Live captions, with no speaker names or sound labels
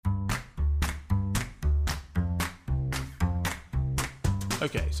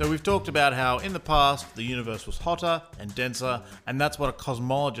Okay, so we've talked about how in the past the universe was hotter and denser, and that's what a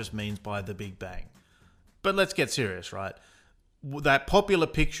cosmologist means by the Big Bang. But let's get serious, right? That popular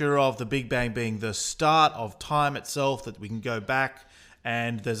picture of the Big Bang being the start of time itself, that we can go back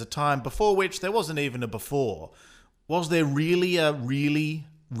and there's a time before which there wasn't even a before. Was there really a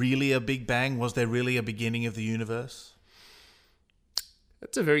Big Bang? Was there really a beginning of the universe?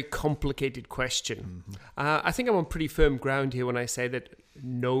 That's a very complicated question. I think I'm on pretty firm ground here when I say that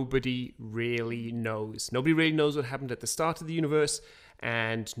nobody really knows. Nobody really knows what happened at the start of the universe,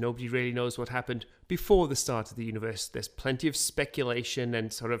 and nobody really knows what happened before the start of the universe. There's plenty of speculation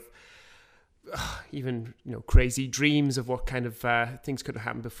and sort of even crazy dreams of what kind of things could have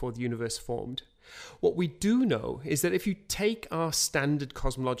happened before the universe formed. What we do know is that if you take our standard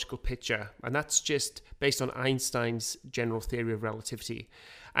cosmological picture, and that's just based on Einstein's general theory of relativity,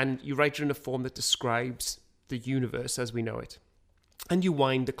 and you write it in a form that describes the universe as we know it, and you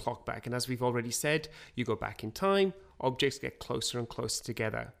wind the clock back, and as we've already said, you go back in time, objects get closer and closer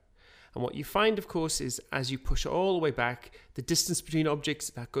together. And what you find, of course, is as you push all the way back, the distance between objects,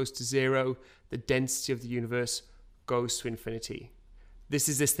 that goes to zero, the density of the universe goes to infinity. This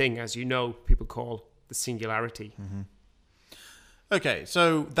is this thing, as you know, people call the singularity. Mm-hmm. Okay,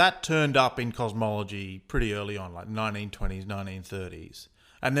 so that turned up in cosmology pretty early on, like 1920s, 1930s.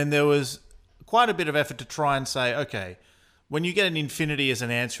 And then there was quite a bit of effort to try and say, okay, when you get an infinity as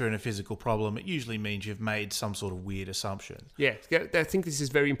an answer in a physical problem, it usually means you've made some sort of weird assumption. Yeah, I think this is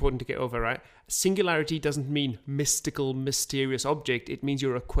very important to get over, right? Singularity doesn't mean mystical, mysterious object. It means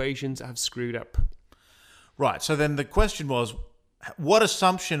your equations have screwed up. Right, so then the question was, what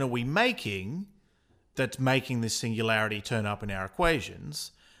assumption are we making that's making this singularity turn up in our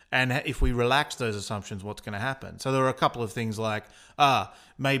equations? And if we relax those assumptions, what's going to happen? So there are a couple of things like,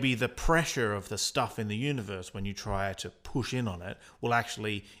 maybe the pressure of the stuff in the universe when you try to push in on it will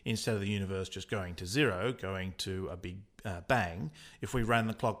actually, instead of the universe just going to zero, going to a big bang, if we ran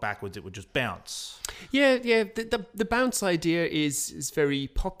the clock backwards, it would just bounce. Yeah. The bounce idea is very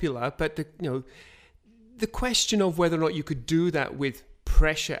popular, but the question of whether or not you could do that with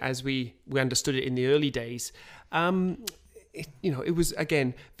pressure as we understood it in the early days, it was,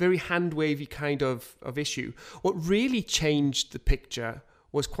 again, very hand-wavy kind of issue. What really changed the picture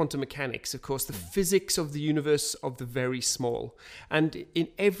was quantum mechanics, of course, the physics of the universe of the very small. And in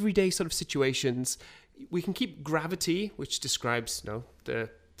everyday sort of situations, we can keep gravity, which describes the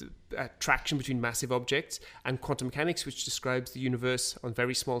attraction between massive objects, and quantum mechanics, which describes the universe on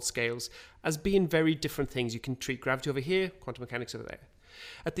very small scales, as being very different things. You can treat gravity over here, quantum mechanics over there.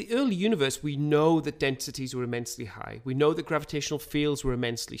 At the early universe, we know that densities were immensely high. We know that gravitational fields were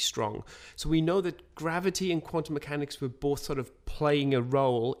immensely strong. So we know that gravity and quantum mechanics were both sort of playing a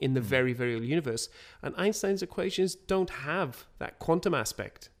role in the very, very early universe. And Einstein's equations don't have that quantum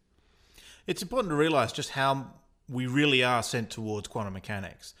aspect. It's important to realize just how we really are sent towards quantum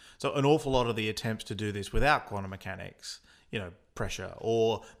mechanics. So an awful lot of the attempts to do this without quantum mechanics, pressure,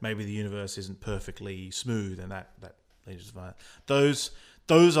 or maybe the universe isn't perfectly smooth and that leads to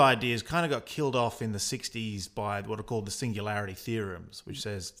those ideas kind of got killed off in the 60s by what are called the singularity theorems, which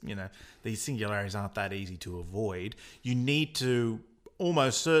says, these singularities aren't that easy to avoid. You need to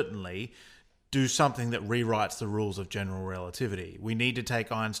almost certainly do something that rewrites the rules of general relativity. We need to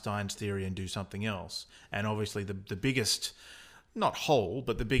take Einstein's theory and do something else. And obviously the biggest, not whole,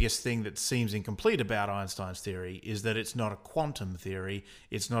 but the biggest thing that seems incomplete about Einstein's theory is that it's not a quantum theory.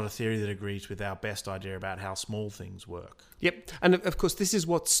 It's not a theory that agrees with our best idea about how small things work. Yep. And of course, this is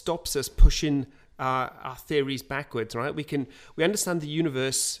what stops us pushing our theories backwards, right? We understand the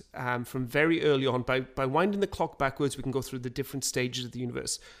universe from very early on. By winding the clock backwards, we can go through the different stages of the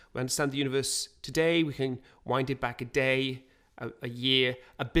universe. We understand the universe today. We can wind it back a day, a year,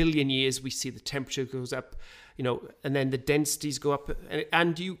 a billion years. We see the temperature goes up, and then the densities go up.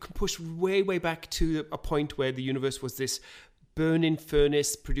 And you can push way, way back to a point where the universe was this burning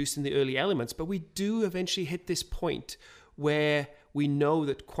furnace producing the early elements. But we do eventually hit this point where we know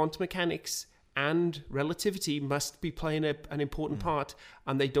that quantum mechanics and relativity must be playing an important part,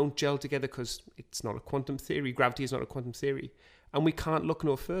 and they don't gel together because it's not a quantum theory. Gravity is not a quantum theory. And we can't look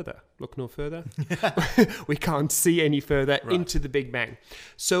no further. We can't see any further into the Big Bang.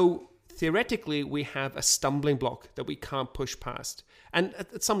 So theoretically, we have a stumbling block that we can't push past. And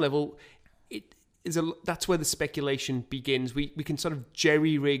at some level, that's where the speculation begins. We can sort of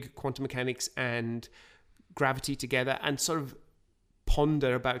jerry-rig quantum mechanics and gravity together and sort of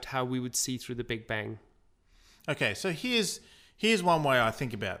ponder about how we would see through the Big Bang. Okay, so here's one way I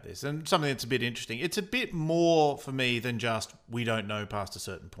think about this, and something that's a bit interesting. It's a bit more for me than just we don't know past a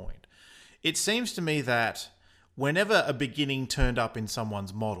certain point. It seems to me that whenever a beginning turned up in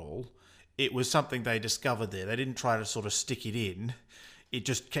someone's model, it was something they discovered there. They didn't try to sort of stick it in. It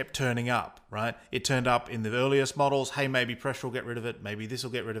just kept turning up, right? It turned up in the earliest models. Hey, maybe pressure will get rid of it. Maybe this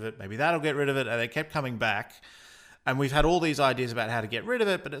will get rid of it. Maybe that'll get rid of it. And they kept coming back. And we've had all these ideas about how to get rid of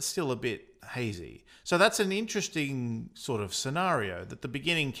it, but it's still a bit hazy. So that's an interesting sort of scenario, that the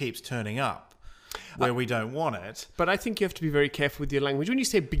beginning keeps turning up where we don't want it. But I think you have to be very careful with your language. When you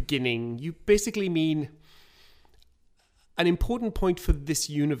say beginning, you basically mean an important point for this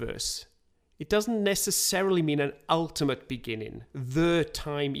universe. It doesn't necessarily mean an ultimate beginning. The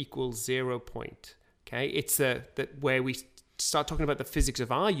time equals 0 point. Okay, it's that where we start talking about the physics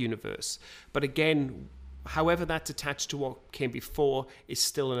of our universe. But again, however that's attached to what came before is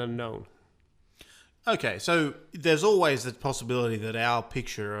still an unknown. Okay, so there's always the possibility that our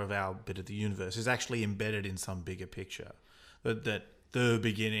picture of our bit of the universe is actually embedded in some bigger picture. That the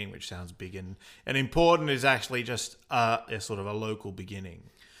beginning, which sounds big and important, is actually just a sort of a local beginning.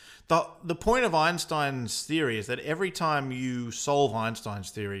 The point of Einstein's theory is that every time you solve Einstein's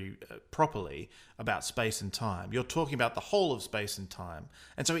theory properly about space and time, you're talking about the whole of space and time.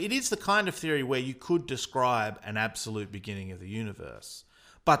 And so it is the kind of theory where you could describe an absolute beginning of the universe.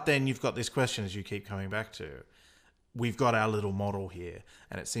 But then you've got this question, as you keep coming back to. We've got our little model here,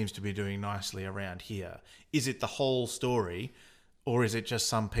 and it seems to be doing nicely around here. Is it the whole story, or is it just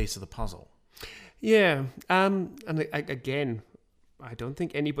some piece of the puzzle? Yeah, and again, I don't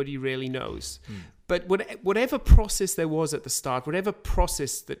think anybody really knows. But whatever process there was at the start, whatever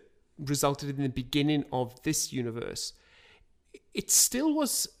process that resulted in the beginning of this universe, it still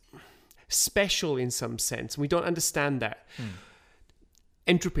was special in some sense. We don't understand that.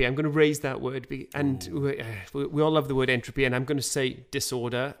 Entropy, I'm going to raise that word, and we all love the word entropy, and I'm going to say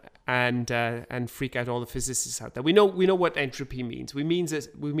disorder and freak out all the physicists out there. We know what entropy means. We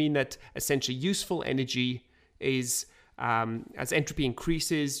mean that essentially useful energy is, as entropy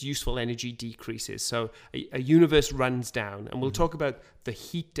increases, useful energy decreases. So a universe runs down, and we'll talk about the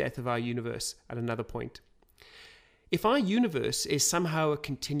heat death of our universe at another point. If our universe is somehow a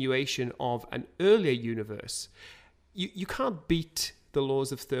continuation of an earlier universe, you can't beat the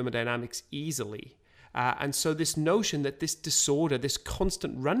laws of thermodynamics easily. And so this notion that this disorder, this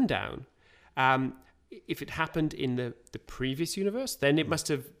constant rundown, if it happened in the previous universe, then it must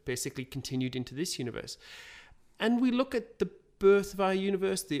have basically continued into this universe. And we look at the birth of our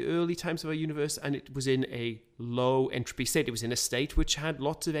universe, the early times of our universe, and it was in a low entropy state. It was in a state which had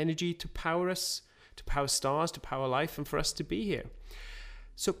lots of energy to power us, to power stars, to power life, and for us to be here.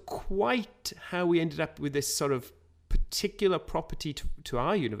 So quite how we ended up with this sort of particular property to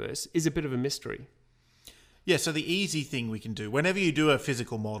our universe is a bit of a mystery. Yeah, so the easy thing we can do, whenever you do a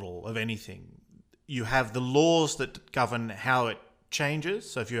physical model of anything, you have the laws that govern how it changes.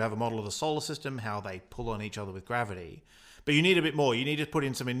 So if you have a model of the solar system, how they pull on each other with gravity. But you need a bit more. You need to put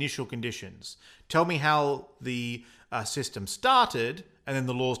in some initial conditions. Tell me how the system started, and then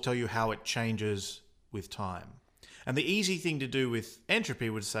the laws tell you how it changes with time. And the easy thing to do with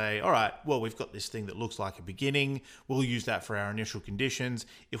entropy would say, all right, well, we've got this thing that looks like a beginning. We'll use that for our initial conditions.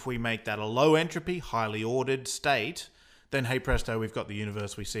 If we make that a low entropy, highly ordered state, then hey presto, we've got the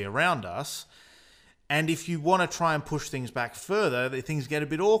universe we see around us. And if you want to try and push things back further, things get a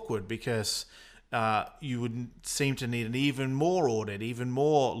bit awkward because you would seem to need an even more ordered, even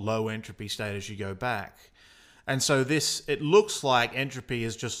more low entropy state as you go back. And so it looks like entropy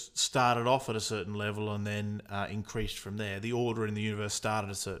has just started off at a certain level and then increased from there. The order in the universe started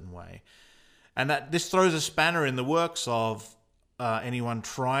a certain way. And this throws a spanner in the works of anyone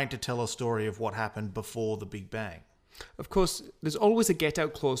trying to tell a story of what happened before the Big Bang. Of course, there's always a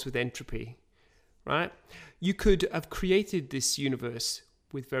get-out clause with entropy, right? You could have created this universe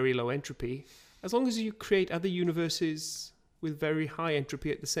with very low entropy as long as you create other universes with very high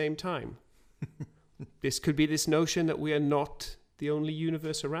entropy at the same time. This could be this notion that we are not the only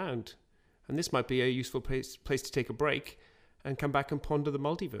universe around. And this might be a useful place to take a break and come back and ponder the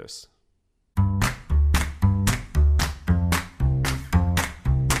multiverse.